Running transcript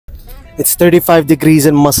It's 35 degrees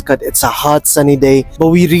in Muscat. It's a hot sunny day, but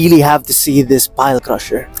we really have to see this pile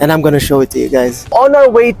crusher. And I'm gonna show it to you guys. On our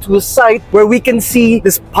way to a site where we can see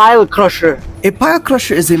this pile crusher. A pile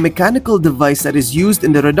crusher is a mechanical device that is used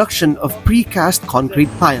in the reduction of precast concrete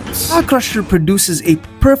piles. A pile crusher produces a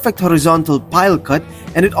perfect horizontal pile cut,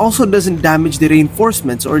 and it also doesn't damage the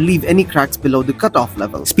reinforcements or leave any cracks below the cutoff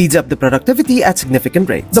level. Speeds up the productivity at significant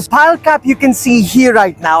rates. The pile cap you can see here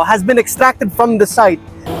right now has been extracted from the site.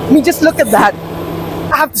 I mean, just look at that.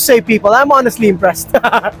 I have to say, people, I'm honestly impressed.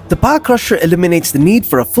 The pile crusher eliminates the need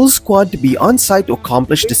for a full squad to be on site to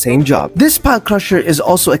accomplish the same job. This pile crusher is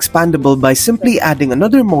also expandable by simply adding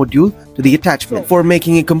another module to the attachment for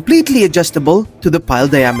making it completely adjustable to the pile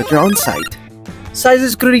diameter on site.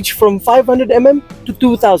 Sizes could reach from 500 mm to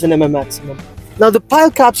 2000 mm maximum. Now, the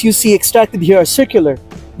pile caps you see extracted here are circular.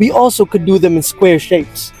 We also could do them in square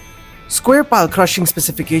shapes. Square pile crushing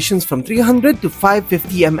specifications from 300 to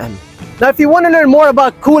 550 mm. Now, if you want to learn more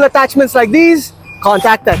about cool attachments like these,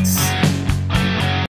 contact us.